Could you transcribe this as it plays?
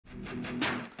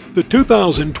The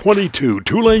 2022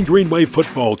 Tulane Green Wave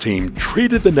football team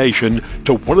treated the nation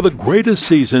to one of the greatest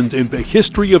seasons in the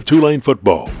history of Tulane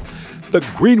football. The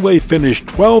Green Wave finished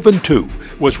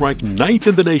 12-2, was ranked 9th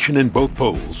in the nation in both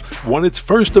polls, won its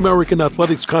first American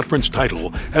Athletics Conference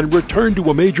title, and returned to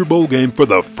a major bowl game for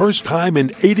the first time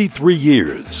in 83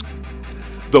 years.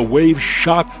 The Wave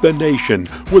shocked the nation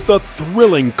with a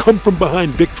thrilling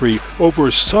come-from-behind victory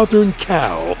over Southern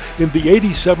Cal in the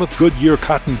 87th Goodyear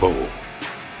Cotton Bowl.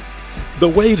 The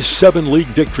Wave's 7 league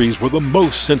victories were the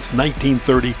most since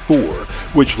 1934,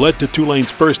 which led to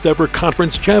Tulane's first ever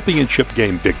conference championship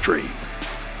game victory.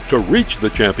 To reach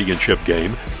the championship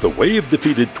game, the Wave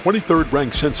defeated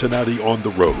 23rd-ranked Cincinnati on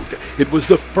the road. It was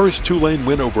the first Tulane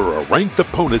win over a ranked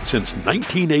opponent since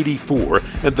 1984,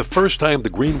 and the first time the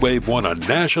Green Wave won a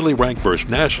nationally ranked versus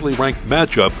nationally ranked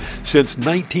matchup since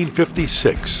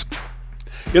 1956.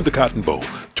 In the Cotton Bowl,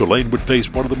 Tulane would face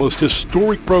one of the most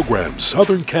historic programs,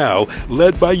 Southern Cal,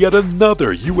 led by yet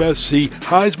another USC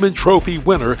Heisman Trophy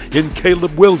winner in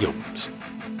Caleb Williams.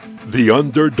 The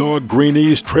underdog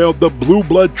Greenies trailed the Blue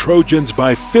Blood Trojans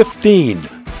by 15,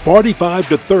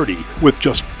 45-30, with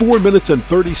just 4 minutes and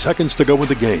 30 seconds to go in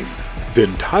the game.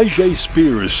 Then Tyjae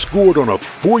Spears scored on a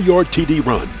 4-yard TD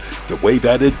run. The Wave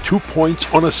added 2 points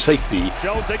on a safety.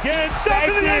 Jones again, step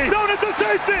in the end zone, it's a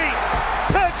safety!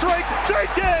 Patrick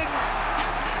Jenkins!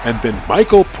 And then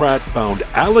Michael Pratt found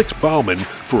Alex Bauman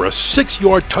for a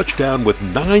 6-yard touchdown with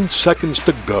 9 seconds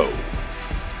to go.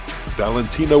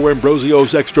 Valentino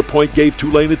Ambrosio's extra point gave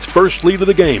Tulane its first lead of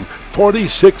the game,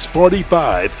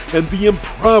 46-45, and the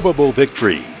improbable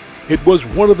victory. It was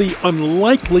one of the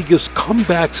unlikeliest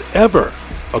comebacks ever.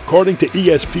 According to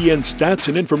ESPN Stats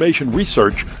and Information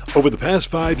Research, over the past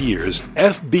 5 years,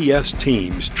 FBS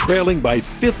teams trailing by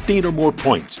 15 or more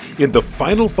points in the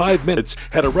final 5 minutes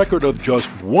had a record of just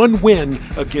 1 win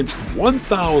against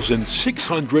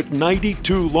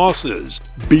 1,692 losses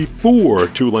before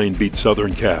Tulane beat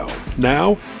Southern Cal.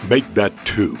 Now, make that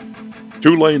 2.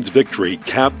 Tulane's victory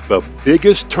capped the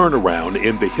biggest turnaround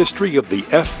in the history of the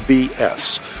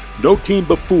FBS. No team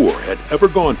before had ever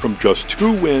gone from just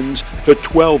 2 wins to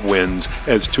 12 wins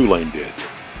as Tulane did.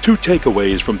 2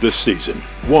 takeaways from this season.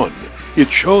 1, it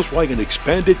shows why an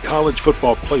expanded college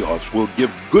football playoffs will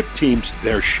give good teams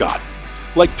their shot.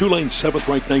 Like Tulane's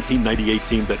 7th-ranked 1998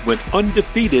 team that went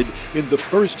undefeated in the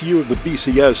first year of the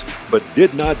BCS but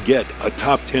did not get a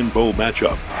top 10 bowl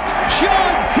matchup.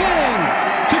 Sean King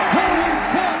to Cody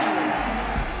Cook.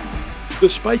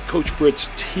 Despite Coach Fritz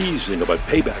teasing about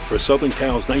payback for Southern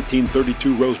Cal's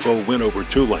 1932 Rose Bowl win over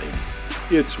Tulane,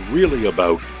 it's really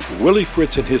about Willie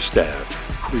Fritz and his staff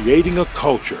creating a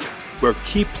culture where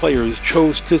key players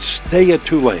chose to stay at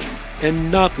Tulane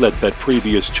and not let that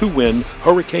previous 2-win,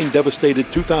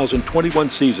 hurricane-devastated 2021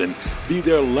 season be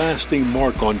their lasting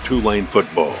mark on Tulane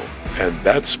football. And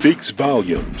that speaks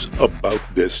volumes about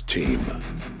this team.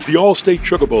 The Allstate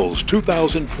Sugar Bowl's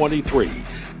 2023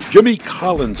 Jimmy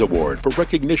Collins Award for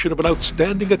recognition of an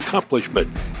outstanding accomplishment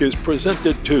is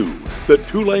presented to the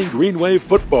Tulane Green Wave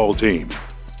football team.